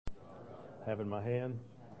have in my hand.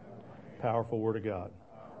 Powerful Word of God.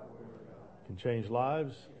 Can change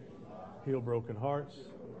lives, heal broken hearts,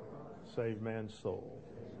 save man's soul.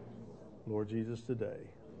 Lord Jesus, today,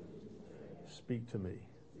 speak to me.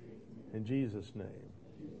 In Jesus' name,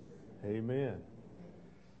 amen.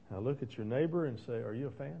 Now look at your neighbor and say, are you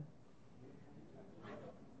a fan?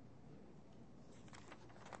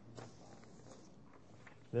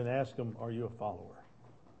 Then ask them, are you a follower?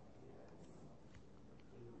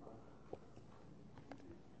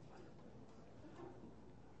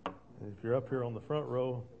 And if you're up here on the front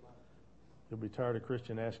row, you'll be tired of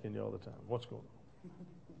Christian asking you all the time, what's going on?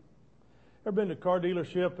 Ever been to a car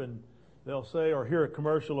dealership and they'll say, or hear a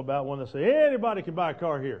commercial about one that say, anybody can buy a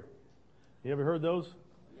car here. You ever heard those?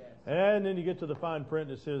 Yes. And then you get to the fine print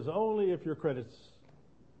and it says, only if your credit's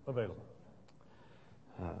available.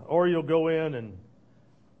 Or you'll go in and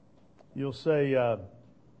you'll say,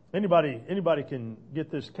 anybody can get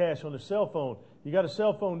this cash on their cell phone. You got a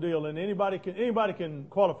cell phone deal and anybody can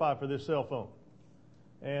qualify for this cell phone.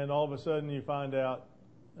 And all of a sudden you find out,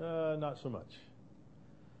 not so much.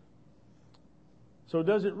 So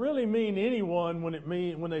does it really mean anyone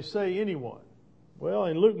when they say anyone? Well,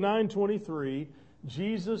 in Luke 9:23,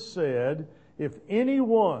 Jesus said, if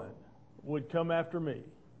anyone would come after me,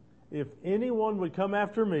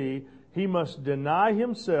 he must deny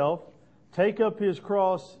himself, take up his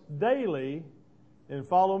cross daily, and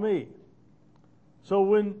follow me. So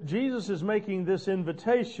when Jesus is making this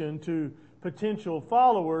invitation to potential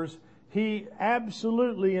followers, He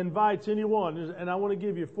absolutely invites anyone. And I want to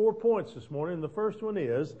give you 4 points this morning. And the first one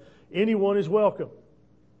is, anyone is welcome.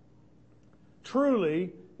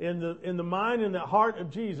 Truly, in the mind and the heart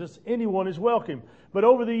of Jesus, anyone is welcome. But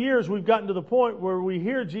over the years, we've gotten to the point where we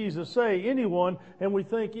hear Jesus say anyone, and we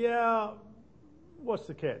think, yeah, what's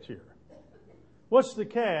the catch here? What's the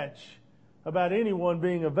catch about anyone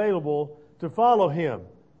being available to follow Him?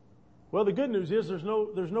 Well, the good news is there's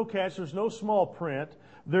no catch, there's no small print,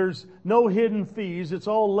 there's no hidden fees. It's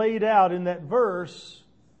all laid out in that verse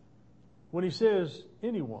when He says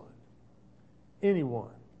anyone.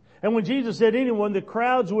 Anyone. And when Jesus said anyone, the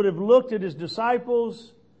crowds would have looked at His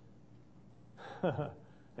disciples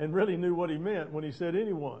and really knew what He meant when He said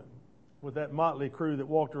anyone, with that motley crew that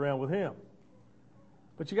walked around with Him.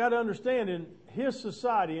 But you got to understand, in His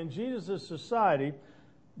society, in Jesus' society,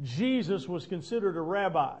 Jesus was considered a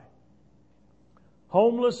rabbi.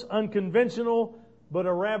 Homeless, unconventional, but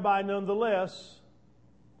a rabbi nonetheless.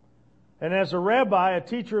 And as a rabbi, a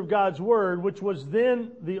teacher of God's Word, which was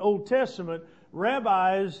then the Old Testament,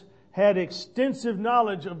 rabbis had extensive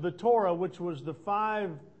knowledge of the Torah, which was the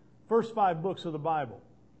first five books of the Bible.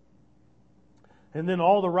 And then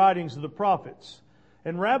all the writings of the prophets.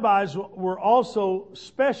 And rabbis were also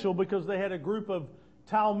special because they had a group of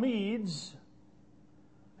talmids.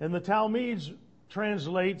 And the talmids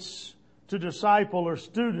translates to disciple or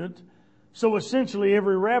student. So essentially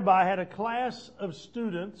every rabbi had a class of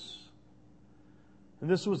students. And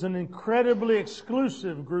this was an incredibly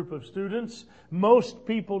exclusive group of students. Most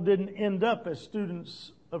people didn't end up as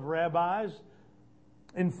students of rabbis.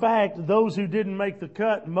 In fact, those who didn't make the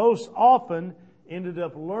cut most often ended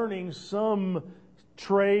up learning some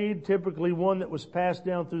trade, typically one that was passed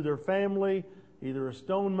down through their family, either a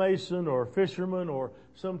stonemason or a fisherman or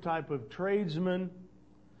some type of tradesman.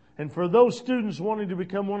 And for those students wanting to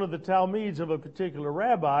become one of the talmids of a particular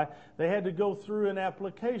rabbi, they had to go through an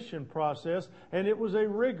application process, and it was a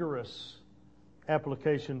rigorous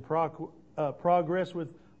application progress with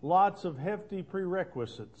lots of hefty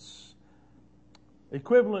prerequisites.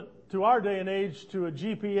 Equivalent to our day and age to a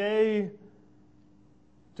GPA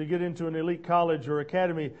to get into an elite college or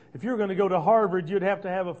academy. If you were going to go to Harvard, you'd have to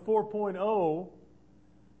have a 4.0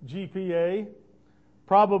 GPA,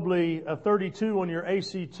 probably a 32 on your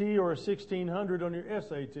ACT or a 1600 on your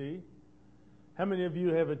SAT. How many of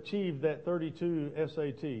you have achieved that 32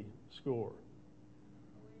 SAT score?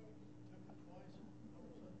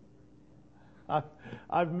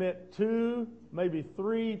 I've met 2, maybe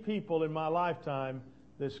 3 people in my lifetime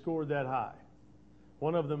that scored that high.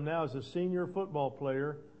 One of them now is a senior football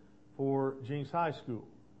player for Jenks High School,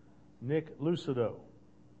 Nick Lucido.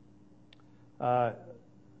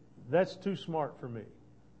 That's too smart for me.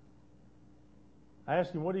 I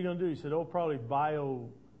asked him, what are you going to do? He said, probably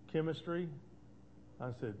biochemistry.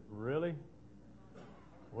 I said, really?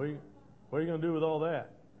 What are you going to do with all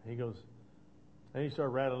that? He goes, and he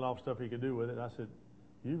started rattling off stuff he could do with it. And I said,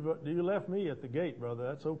 you left me at the gate, brother.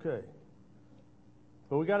 That's okay.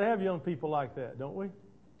 But we got to have young people like that, don't we?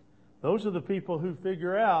 Those are the people who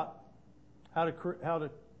figure out how to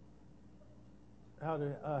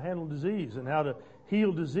handle disease and how to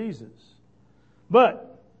heal diseases.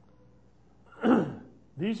 But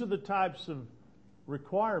These are the types of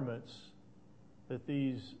requirements that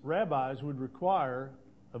these rabbis would require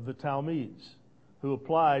of the Talmids who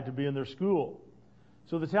applied to be in their school.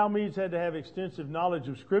 So the Talmids had to have extensive knowledge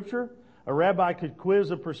of Scripture. A rabbi could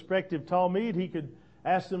quiz a prospective Talmid. He could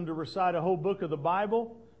ask them to recite a whole book of the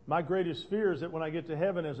Bible. My greatest fear is that when I get to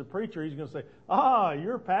heaven as a preacher, he's going to say,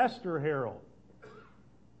 you're Pastor Harold.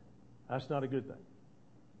 That's not a good thing.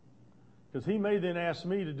 Because he may then ask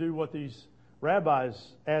me to do what these rabbis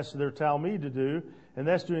asked their Talmid to do, and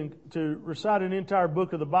that's to recite an entire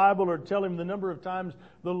book of the Bible or tell him the number of times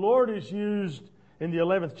the Lord is used in the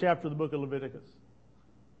 11th chapter of the book of Leviticus.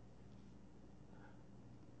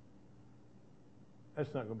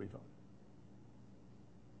 That's not going to be fun.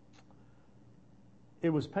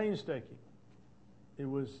 It was painstaking. It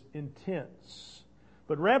was intense.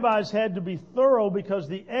 But rabbis had to be thorough because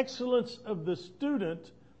the excellence of the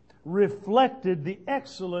student reflected the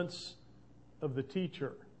excellence of the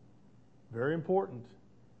teacher. Very important.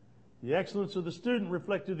 The excellence of the student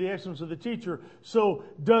reflected the excellence of the teacher. So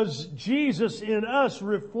does Jesus in us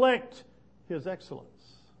reflect His excellence?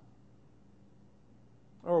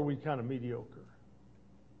 Or are we kind of mediocre?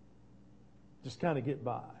 Just kind of get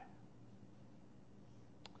by.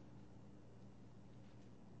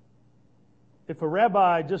 If a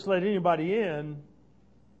rabbi just let anybody in,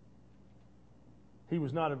 he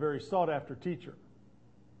was not a very sought-after teacher.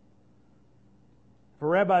 If a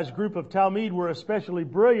rabbi's group of Talmid were especially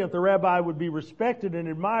brilliant, the rabbi would be respected and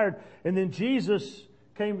admired. And then Jesus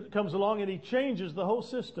comes along and He changes the whole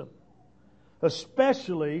system.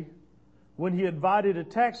 Especially when He invited a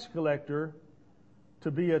tax collector to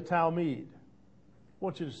be a Talmid. I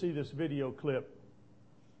want you to see this video clip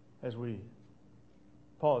as we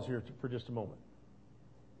pause here for just a moment.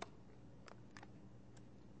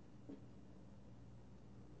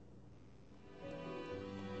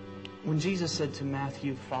 When Jesus said to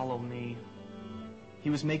Matthew, "Follow me," He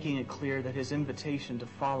was making it clear that His invitation to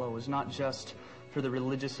follow is not just for the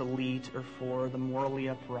religious elite or for the morally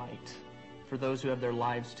upright, for those who have their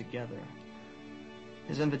lives together.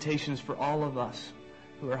 His invitation is for all of us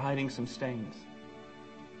who are hiding some stains.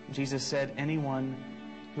 Jesus said, "Anyone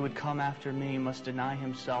who would come after me must deny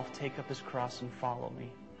himself, take up his cross, and follow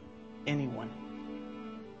me." Anyone.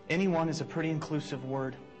 Anyone is a pretty inclusive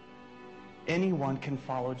word. Anyone can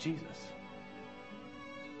follow Jesus.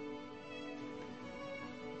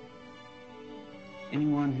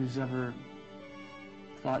 Anyone who's ever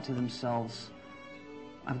thought to themselves,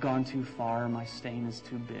 "I've gone too far, my stain is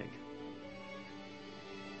too big."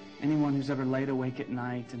 Anyone who's ever laid awake at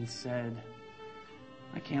night and said,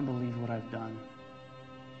 "I can't believe what I've done."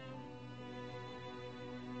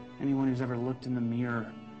 Anyone who's ever looked in the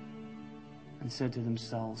mirror and said to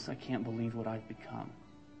themselves, "I can't believe what I've become."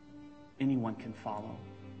 Anyone can follow.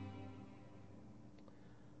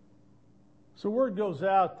 So word goes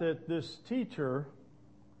out that this teacher,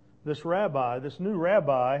 this rabbi, this new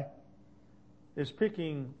rabbi, is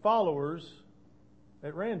picking followers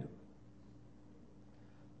at random.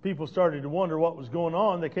 People started to wonder what was going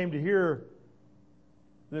on. They came to hear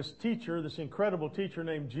this teacher, this incredible teacher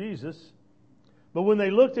named Jesus. But when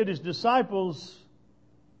they looked at His disciples,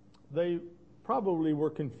 they probably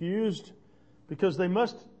were confused because they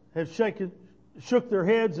must have shook their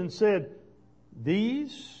heads and said,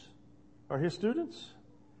 "These are His students?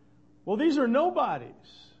 Well, these are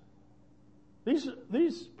nobodies.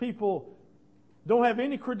 These people don't have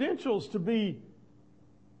any credentials to be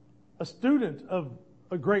a student of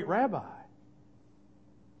a great rabbi."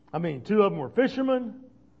 I mean, two of them were fishermen.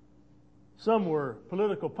 Some were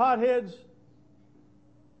political potheads.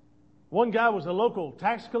 One guy was a local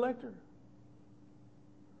tax collector.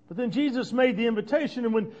 But then Jesus made the invitation,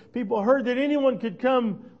 and when people heard that anyone could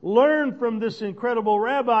come learn from this incredible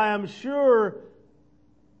rabbi, I'm sure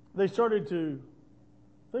they started to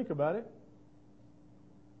think about it.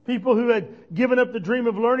 People who had given up the dream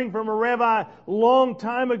of learning from a rabbi a long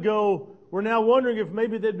time ago were now wondering if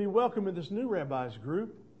maybe they'd be welcome in this new rabbi's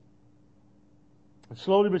group. And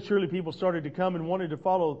slowly but surely people started to come and wanted to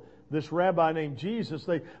follow this rabbi named Jesus.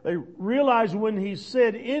 They realized when He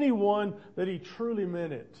said anyone that He truly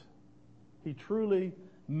meant it. He truly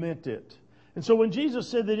meant it. And so when Jesus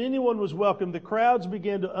said that anyone was welcome, the crowds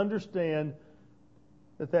began to understand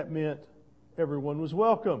that that meant everyone was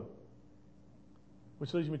welcome.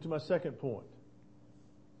 Which leads me to my second point.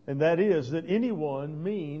 And that is that anyone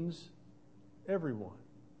means everyone.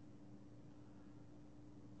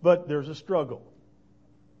 But there's a struggle.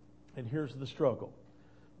 And here's the struggle.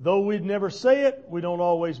 Though we'd never say it, we don't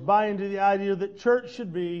always buy into the idea that church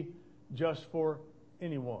should be just for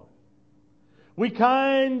anyone. We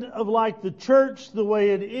kind of like the church the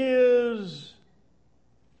way it is,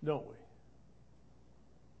 don't we?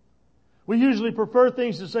 We usually prefer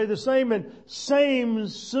things to say the same, and same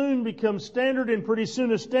soon becomes standard, and pretty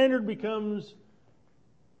soon a standard becomes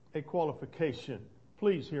a qualification.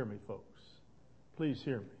 Please hear me, folks. Please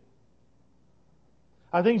hear me.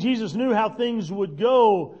 I think Jesus knew how things would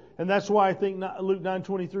go, and that's why I think Luke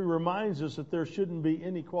 9:23 reminds us that there shouldn't be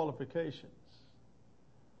any qualifications.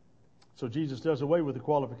 So Jesus does away with the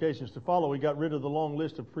qualifications to follow. He got rid of the long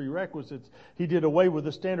list of prerequisites. He did away with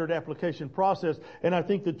the standard application process. And I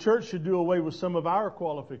think the church should do away with some of our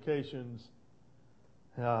qualifications.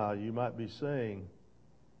 You might be saying,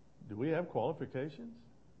 do we have qualifications?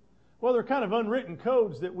 Well, they're kind of unwritten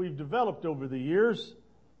codes that we've developed over the years.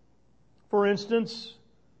 For instance,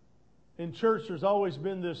 in church there's always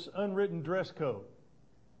been this unwritten dress code.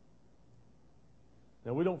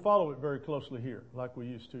 Now, we don't follow it very closely here like we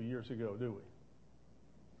used to years ago, do we?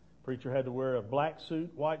 Preacher had to wear a black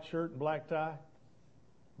suit, white shirt, and black tie,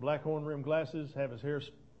 black horn-rimmed glasses, have his hair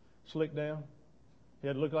slicked down. He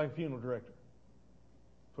had to look like a funeral director.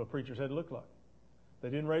 That's what preachers had to look like. They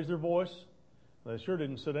didn't raise their voice. They sure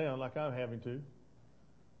didn't sit down like I'm having to.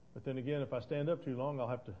 But then again, if I stand up too long,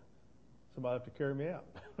 somebody have to carry me out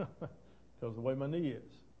because of the way my knee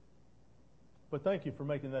is. But thank you for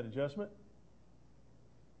making that adjustment.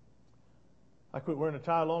 I quit wearing a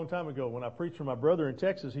tie a long time ago. When I preached for my brother in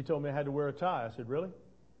Texas, he told me I had to wear a tie. I said, really?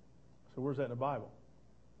 I said, where's that in the Bible?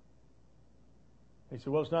 He said,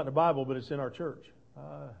 well, it's not in the Bible, but it's in our church.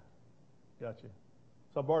 Gotcha.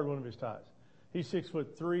 So I borrowed one of his ties. He's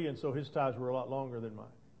 6'3", and so his ties were a lot longer than mine.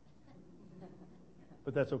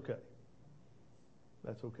 But that's okay.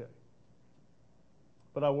 That's okay.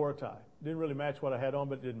 But I wore a tie. Didn't really match what I had on,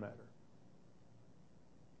 but it didn't matter.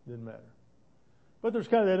 Didn't matter. But there's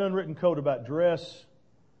kind of that unwritten code about dress.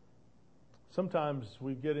 Sometimes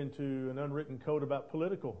we get into an unwritten code about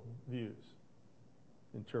political views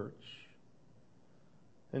in church.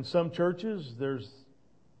 In some churches, there's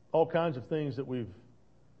all kinds of things that we've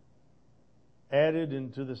added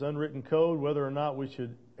into this unwritten code, whether or not we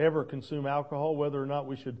should ever consume alcohol, whether or not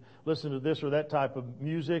we should listen to this or that type of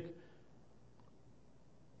music,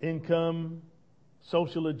 income,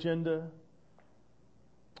 social agenda,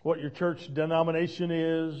 what your church denomination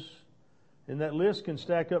is, and that list can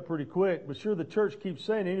stack up pretty quick. But sure, the church keeps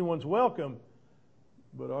saying anyone's welcome,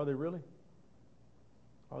 but are they really?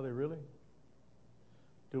 Are they really?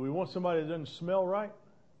 Do we want somebody that doesn't smell right?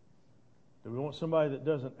 Do we want somebody that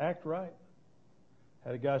doesn't act right?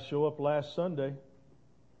 Had a guy show up last Sunday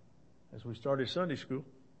as we started Sunday school,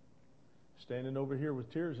 standing over here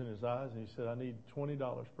with tears in his eyes, and he said, I need $20,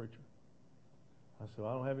 preacher. I said,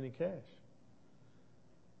 I don't have any cash.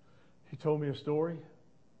 He told me a story.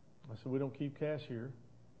 I said, we don't keep cash here.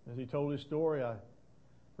 As he told his story, I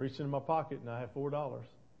reached into my pocket and I had $4.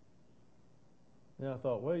 And I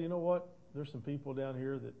thought, well, you know what? There's some people down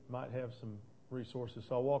here that might have some resources.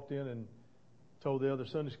 So I walked in and told the other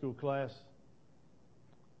Sunday school class,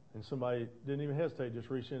 and somebody didn't even hesitate, just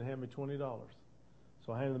reached in and handed me $20.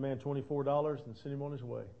 So I handed the man $24 and sent him on his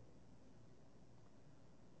way.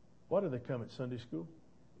 Why do they come at Sunday school?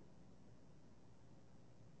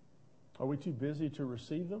 Are we too busy to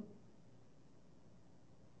receive them?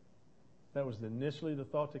 That was initially the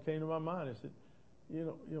thought that came to my mind. I said,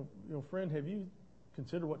 you know, friend, have you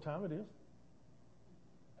considered what time it is?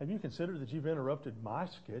 Have you considered that you've interrupted my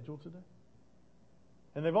schedule today?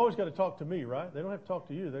 And they've always got to talk to me, right? They don't have to talk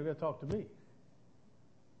to you. They've got to talk to me.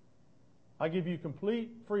 I give you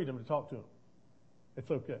complete freedom to talk to them.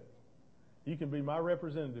 It's okay. You can be my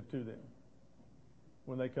representative to them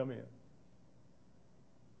when they come in.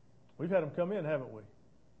 We've had them come in, haven't we?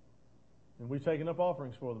 And we've taken up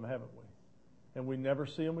offerings for them, haven't we? And we never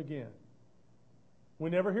see them again. We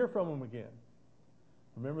never hear from them again.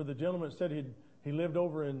 Remember the gentleman said he lived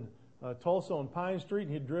over in Tulsa on Pine Street,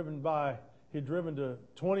 and he'd driven to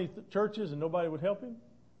 20 churches and nobody would help him?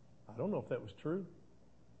 I don't know if that was true,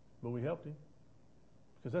 but we helped him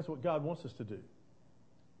because that's what God wants us to do.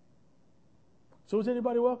 So is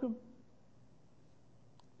anybody welcome?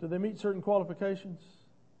 Do they meet certain qualifications?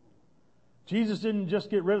 Jesus didn't just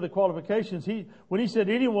get rid of the qualifications. When he said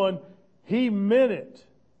anyone, he meant it.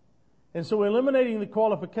 And so eliminating the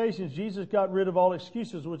qualifications, Jesus got rid of all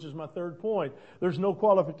excuses, which is my third point. There's no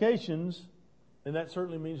qualifications, and that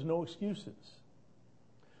certainly means no excuses.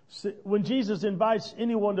 When Jesus invites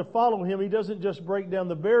anyone to follow him, he doesn't just break down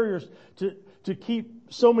the barriers to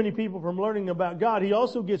keep so many people from learning about God. He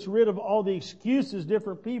also gets rid of all the excuses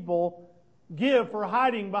different people give for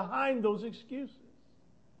hiding behind those excuses.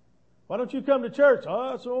 Why don't you come to church?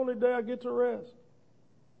 Oh, it's the only day I get to rest.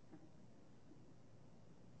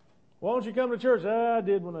 Why don't you come to church? I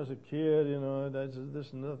did when I was a kid.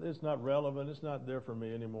 It's not relevant. It's not there for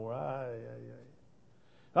me anymore.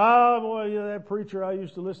 Boy, that preacher I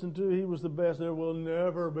used to listen to, he was the best. There will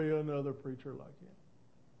never be another preacher like him.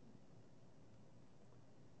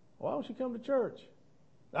 Why don't you come to church?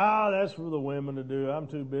 That's for the women to do. I'm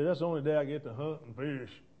too busy. That's the only day I get to hunt and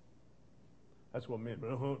fish. That's what men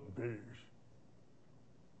do, hunt and fish.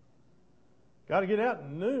 Got to get out at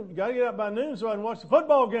noon. Got to get out by noon so I can watch the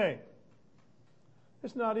football game.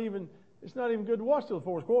 It's not even good to watch till the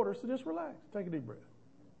fourth quarter, so just relax. Take a deep breath.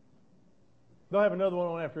 They'll have another one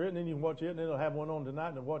on after it, and then you can watch it, and then they'll have one on tonight,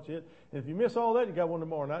 and they'll watch it. And if you miss all that, you got one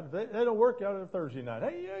tomorrow night. If they don't work out on Thursday night.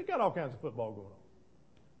 Hey, you got all kinds of football going on.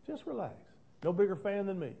 Just relax. No bigger fan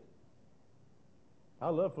than me. I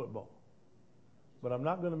love football. But I'm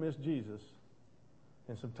not going to miss Jesus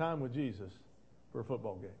and some time with Jesus for a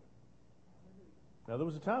football game. Now, there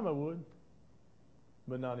was a time I would,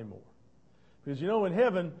 but not anymore. Because in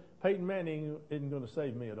heaven, Peyton Manning isn't going to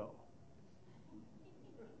save me at all.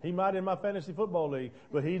 He might in my fantasy football league,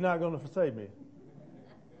 but he's not going to save me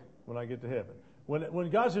when I get to heaven.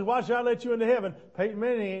 When God says, watch, I'll let you into heaven, Peyton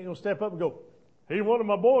Manning ain't going to step up and go, he's one of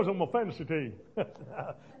my boys on my fantasy team.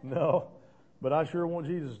 No, but I sure want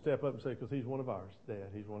Jesus to step up and say, because he's one of ours, Dad,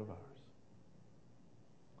 he's one of ours.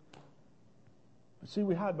 But see,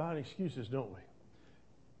 we hide behind excuses, don't we?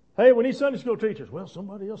 Hey, we need Sunday school teachers. Well,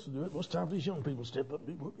 somebody else will do it. Well, it's time for these young people to step up.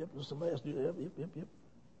 Yep, somebody else do that. Yep.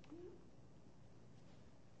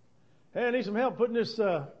 Hey, I need some help cutting this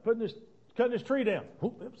tree down.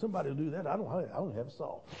 Yep, somebody will do that. I don't have a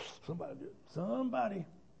saw. Somebody do it. Somebody.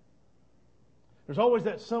 There's always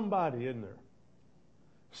that somebody, isn't there?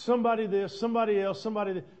 Somebody this, somebody else,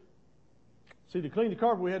 somebody this. See, to clean the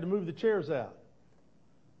carpet, we had to move the chairs out.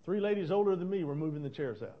 3 ladies older than me were moving the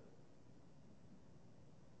chairs out.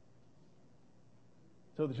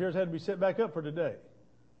 So the chairs had to be set back up for today.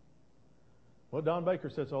 Well, Don Baker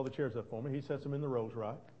sets all the chairs up for me. He sets them in the rows,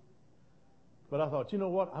 right? But I thought, you know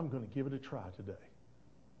what? I'm going to give it a try today.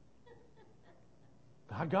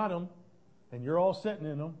 I got them, and you're all sitting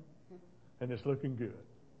in them, and it's looking good.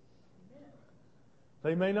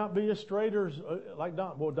 They may not be as straight or like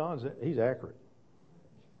Don. Boy, he's accurate.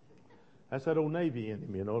 That's that old Navy in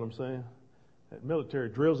him, you know what I'm saying? That military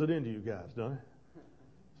drills it into you guys, don't it?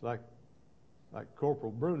 It's like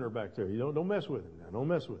Corporal Bruner back there. You don't mess with him now. Don't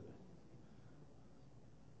mess with him.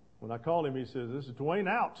 When I called him, he says, this is Dwayne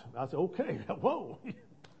out. I said, okay. Whoa.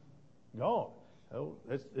 Gone. Oh,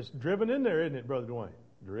 it's driven in there, isn't it, Brother Dwayne?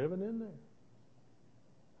 Driven in there.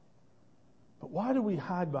 But why do we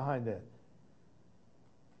hide behind that?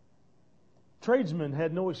 Tradesmen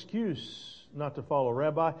had no excuse not to follow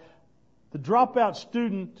Rabbi. The dropout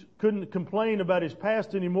student couldn't complain about his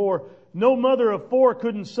past anymore. No mother of 4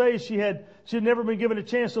 couldn't say she had never been given a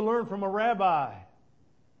chance to learn from a rabbi.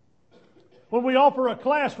 When we offer a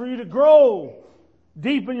class for you to grow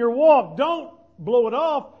deep in your walk, don't blow it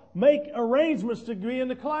off. Make arrangements to be in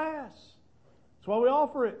the class. That's why we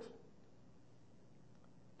offer it.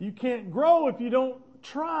 You can't grow if you don't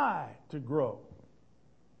try to grow.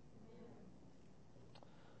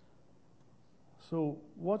 So,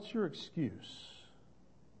 what's your excuse?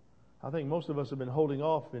 I think most of us have been holding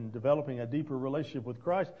off in developing a deeper relationship with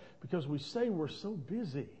Christ because we say we're so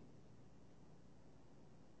busy.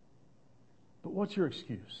 But what's your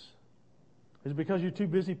excuse? Is it because you're too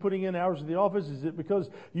busy putting in hours at the office? Is it because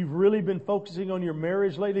you've really been focusing on your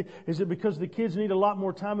marriage lately? Is it because the kids need a lot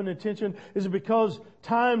more time and attention? Is it because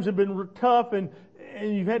times have been tough and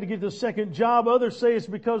you've had to get the second job? Others say it's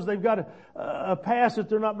because they've got a past that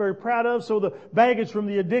they're not very proud of, so the baggage from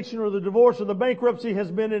the addiction or the divorce or the bankruptcy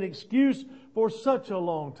has been an excuse for such a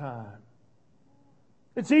long time.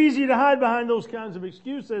 It's easy to hide behind those kinds of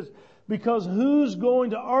excuses because who's going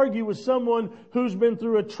to argue with someone who's been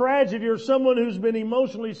through a tragedy or someone who's been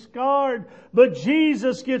emotionally scarred? But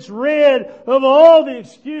Jesus gets rid of all the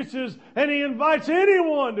excuses and He invites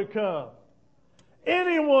anyone to come,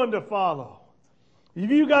 anyone to follow.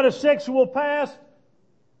 Have you got a sexual past?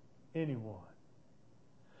 Anyone.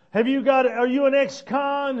 Are you an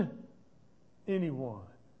ex-con? Anyone.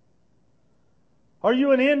 Are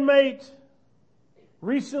you an inmate?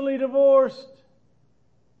 Recently divorced?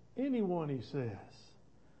 Anyone, he says.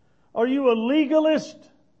 Are you a legalist?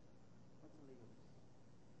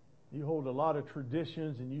 You hold a lot of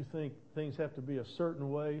traditions and you think things have to be a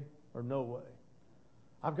certain way or no way.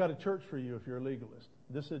 I've got a church for you if you're a legalist.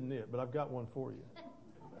 This isn't it, but I've got one for you.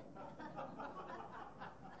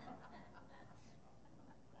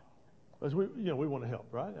 Because we want to help,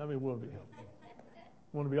 right? I mean, we want to be help.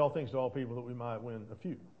 We want to be all things to all people that we might win a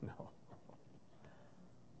few. No.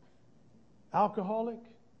 Alcoholic?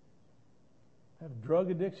 Have drug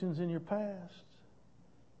addictions in your past?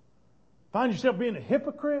 Find yourself being a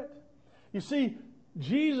hypocrite? You see,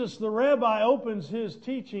 Jesus, the rabbi, opens his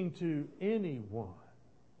teaching to anyone.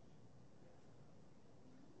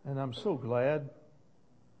 And I'm so glad.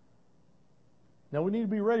 Now we need to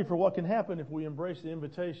be ready for what can happen if we embrace the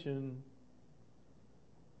invitation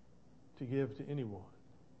to give to anyone.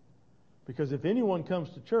 Because if anyone comes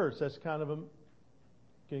to church, that's can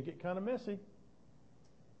get kind of messy.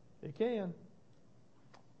 It can.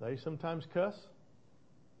 They sometimes cuss.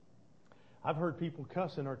 I've heard people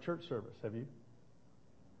cuss in our church service. Have you?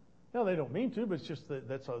 No, they don't mean to, but it's just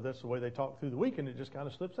that's the way they talk through the week, and it just kind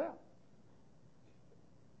of slips out.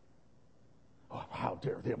 Oh, how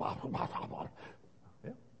dare they?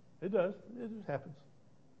 Yeah, it does. It just happens.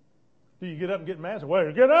 Do you get up and get mad and say,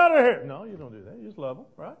 well, get out of here? No, you don't do that. You just love them,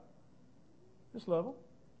 right? Just love them.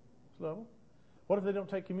 Just love them. What if they don't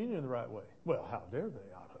take communion the right way? Well, how dare they?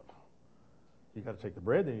 You got to take the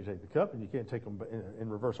bread, then you take the cup, and you can't take them in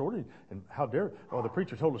reverse order. And how dare? Oh, the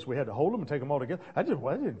preacher told us we had to hold them and take them all together. That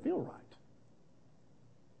didn't feel right.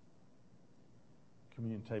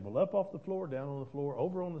 Communion table up off the floor, down on the floor,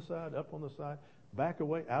 over on the side, up on the side, back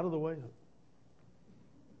away, out of the way.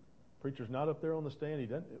 Preacher's not up there on the stand. He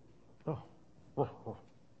doesn't.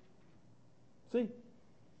 See,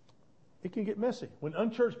 it can get messy. When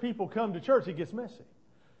unchurched people come to church, it gets messy.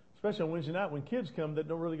 Especially on Wednesday night when kids come that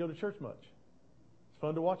don't really go to church much. It's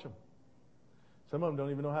fun to watch them. Some of them don't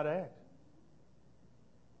even know how to act.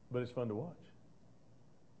 But it's fun to watch.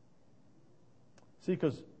 See,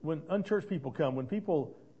 because when unchurched people come, when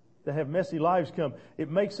people that have messy lives come, it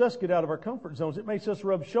makes us get out of our comfort zones. It makes us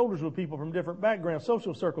rub shoulders with people from different backgrounds,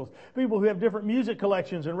 social circles, people who have different music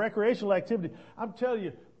collections and recreational activity. I'm telling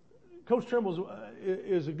you, Coach Trimble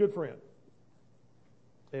is a good friend.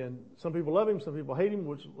 And some people love him, some people hate him,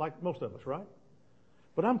 which like most of us, right?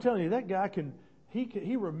 But I'm telling you, that guy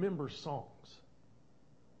he remembers songs.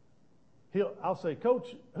 I'll say, Coach,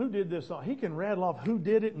 who did this song? He can rattle off who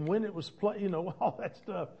did it and when it was played, all that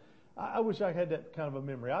stuff. I wish I had that kind of a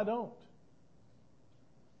memory. I don't.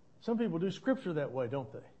 Some people do scripture that way,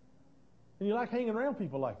 don't they? And you like hanging around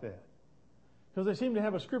people like that. Because they seem to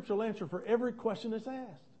have a scriptural answer for every question that's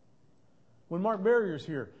asked. When Mark Barrier's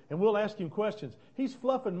here and we'll ask him questions, he's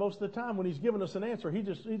fluffing most of the time when he's giving us an answer. He's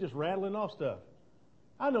just rattling off stuff.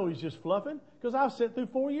 I know he's just fluffing because I've sat through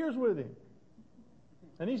 4 years with him.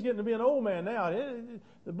 And he's getting to be an old man now.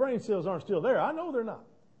 The brain cells aren't still there. I know they're not.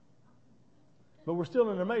 But we're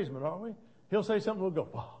still in amazement, aren't we? He'll say something, we'll go,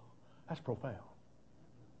 wow, that's profound.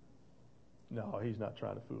 No, he's not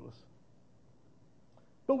trying to fool us.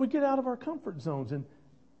 But we get out of our comfort zones, and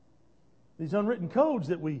these unwritten codes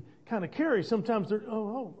that we kind of carry, sometimes they're,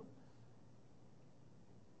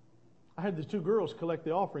 I had the two girls collect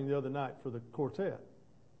the offering the other night for the quartet.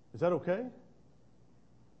 Is that okay?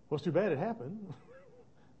 Well, it's too bad it happened.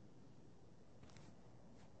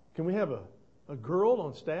 Can we have a girl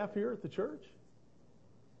on staff here at the church?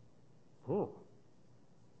 Oh,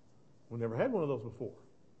 we never had one of those before.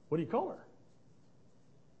 What do you call her?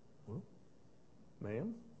 Well,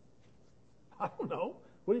 ma'am? I don't know.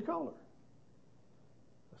 What do you call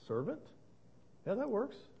her? A servant? Yeah, that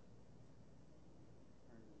works.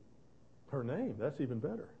 Her name. That's even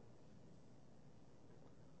better.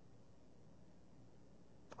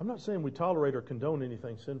 I'm not saying we tolerate or condone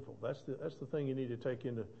anything sinful. That's the thing you need to take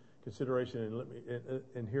into consideration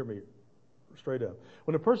and hear me straight up.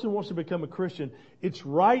 When a person wants to become a Christian, it's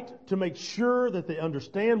right to make sure that they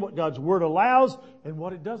understand what God's Word allows and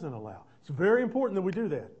what it doesn't allow. It's very important that we do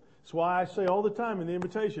that. That's why I say all the time in the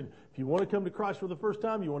invitation, if you want to come to Christ for the first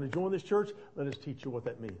time, you want to join this church, let us teach you what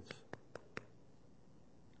that means.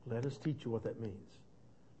 Let us teach you what that means.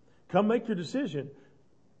 Come make your decision.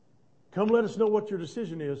 Come let us know what your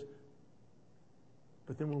decision is.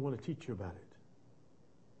 But then we want to teach you about it.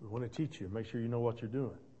 We want to teach you. Make sure you know what you're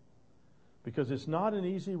doing. Because it's not an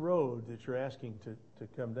easy road that you're asking to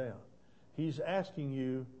come down. He's asking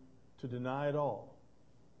you to deny it all.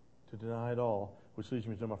 To deny it all. Which leads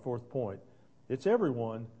me to my fourth point. It's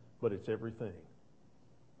everyone, but it's everything.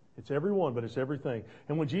 It's everyone, but it's everything.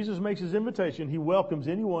 And when Jesus makes His invitation, He welcomes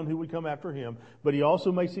anyone who would come after Him. But He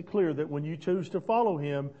also makes it clear that when you choose to follow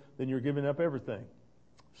Him, then you're giving up everything.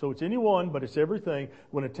 So it's anyone, but it's everything.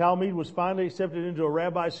 When a Talmud was finally accepted into a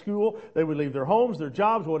rabbi's school, they would leave their homes, their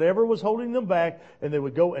jobs, whatever was holding them back, and they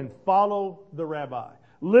would go and follow the rabbi.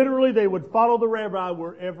 Literally, they would follow the rabbi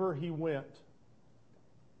wherever he went.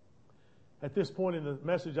 At this point in the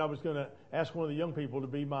message, I was going to ask one of the young people to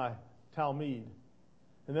be my Talmud.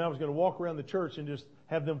 And then I was going to walk around the church and just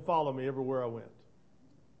have them follow me everywhere I went.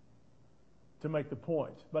 To make the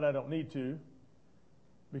point. But I don't need to,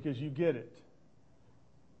 because you get it.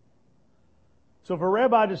 So if a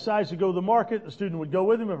rabbi decides to go to the market, the student would go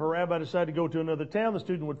with him. If a rabbi decided to go to another town, the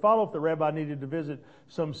student would follow. If the rabbi needed to visit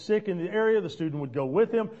some sick in the area, the student would go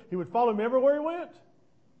with him. He would follow him everywhere he went.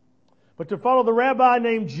 But to follow the rabbi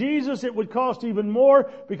named Jesus, it would cost even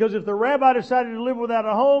more, because if the rabbi decided to live without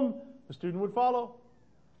a home, the student would follow.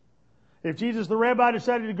 If Jesus, the rabbi,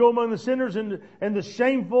 decided to go among the sinners and the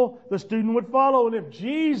shameful, the student would follow. And if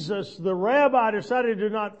Jesus, the rabbi, decided to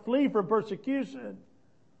not flee from persecution,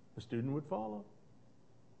 the student would follow.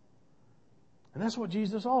 And that's what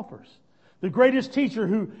Jesus offers. The greatest teacher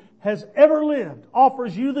who has ever lived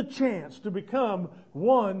offers you the chance to become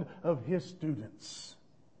one of His students.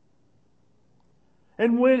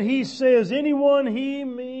 And when He says anyone, He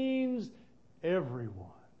means everyone.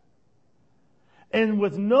 And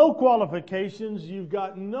with no qualifications, you've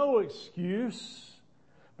got no excuse.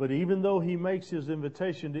 But even though He makes His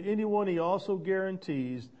invitation to anyone, He also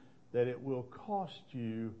guarantees that it will cost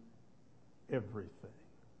you everything.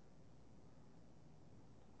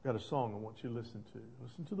 I've got a song I want you to listen to.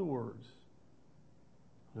 Listen to the words.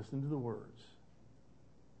 Listen to the words.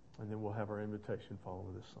 And then we'll have our invitation follow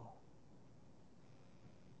with this song.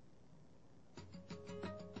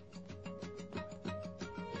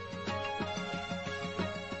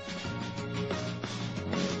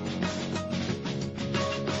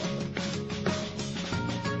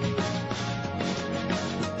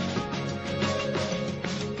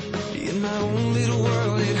 In my own little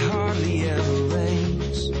world, it hardly ever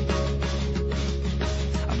rains.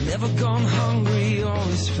 I've never gone hungry,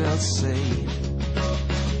 always felt safe.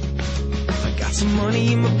 I got some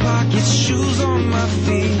money in my pockets, shoes on my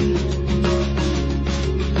feet.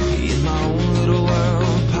 In my own little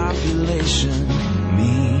world, population,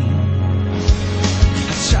 me.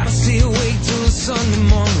 I try to stay awake till the Sunday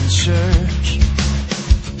morning church.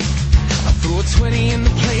 I throw a 20 in the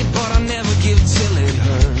plate, but I never give till it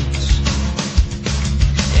hurts.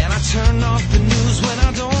 Turn off the news when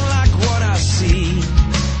I don't like what I see.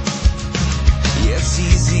 Yeah, it's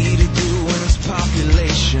easy to do when it's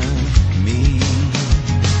population, me.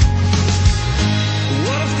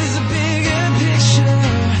 What if there's a bigger picture?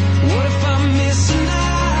 What if I'm missing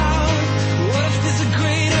out? What if there's a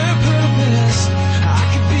greater purpose I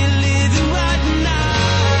could be living right now?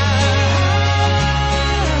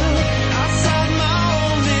 Outside my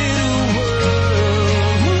own little world.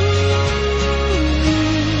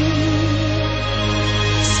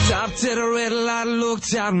 Stopped at a red light,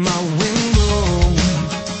 looked out my window.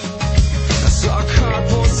 I saw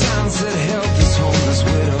cardboard signs that help this homeless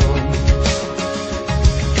widow.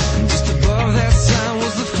 And just above that sign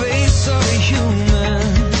was the face of a human.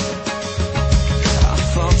 I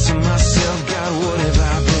thought to myself, God, what have I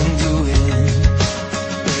been doing?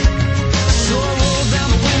 So I rolled down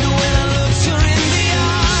the window and I looked her in the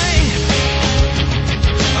eye.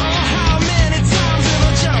 Oh, how many times have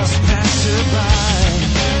I just passed her by?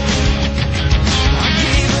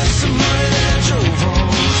 Some money that I drove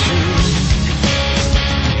home through.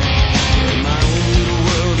 In my own little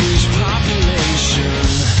world, there's population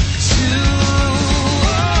too.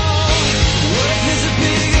 What if there's a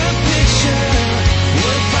bigger picture?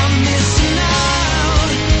 What if I'm missing out?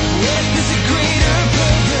 What if there's a greater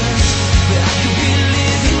purpose that I could be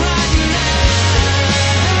living right now?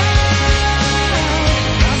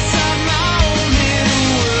 Outside my own little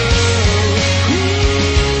world.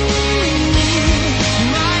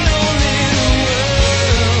 My own little world.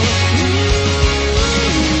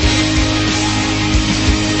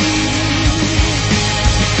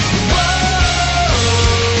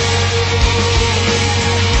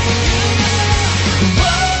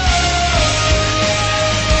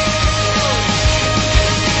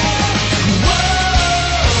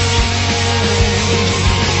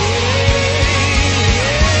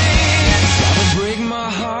 Try to break my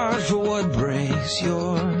heart for what breaks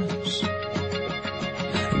yours.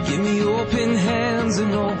 Give me open hands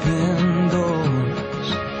and open doors.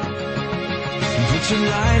 Put your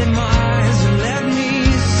light in my eyes and let me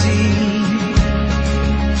see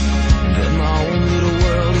that my own little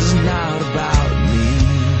world is not about me.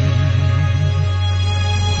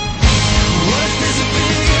 What if there's a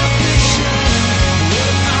bigger picture? What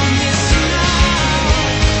if I'm missing out?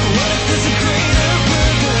 What if there's a greater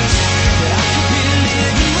purpose that I could be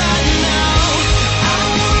living right now? I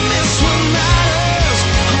don't wanna miss what matters.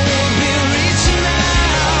 I wanna be reaching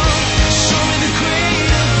out. Show me the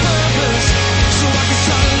greater purpose so I can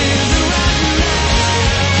start living right now.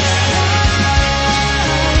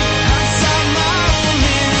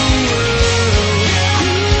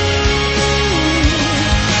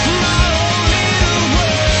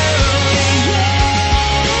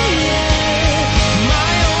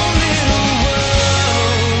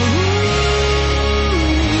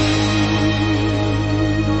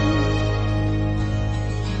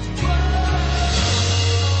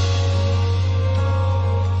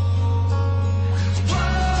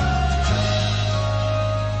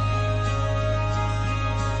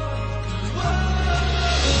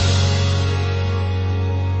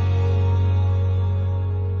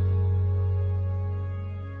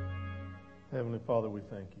 Father, we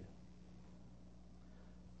thank you.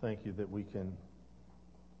 Thank you that we can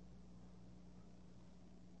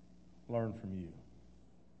learn from you.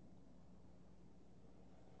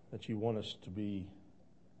 That you want us to be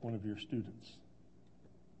one of your students.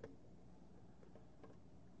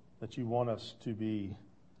 That you want us to be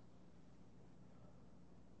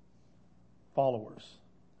followers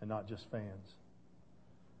and not just fans.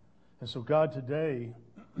 And so, God, today,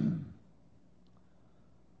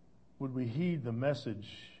 would we heed the message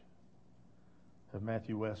of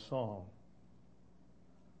Matthew West's song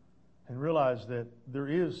and realize that there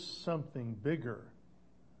is something bigger,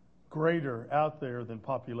 greater out there than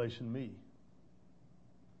population me.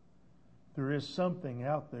 There is something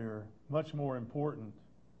out there much more important.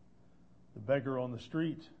 The beggar on the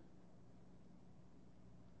street,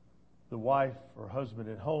 the wife or husband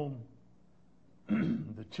at home,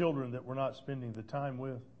 the children that we're not spending the time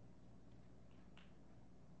with.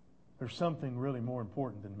 There's something really more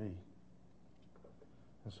important than me.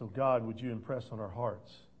 And so, God, would you impress on our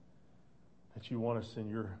hearts that you want us in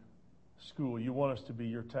your school. You want us to be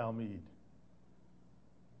your Talmud.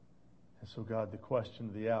 And so, God, the question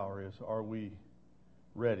of the hour is, are we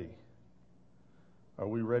ready? Are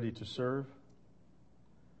we ready to serve?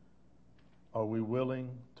 Are we willing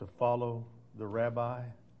to follow the rabbi?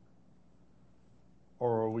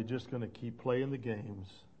 Or are we just going to keep playing the games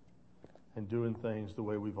and doing things the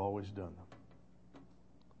way we've always done them?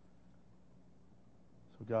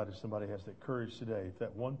 So God, if somebody has that courage today, if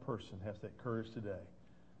that one person has that courage today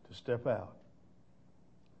to step out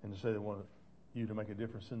and to say they want you to make a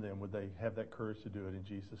difference in them, would they have that courage to do it in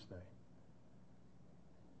Jesus'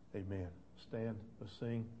 name? Amen. Stand, let's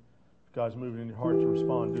sing. If God's moving in your heart to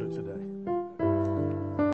respond, do it today.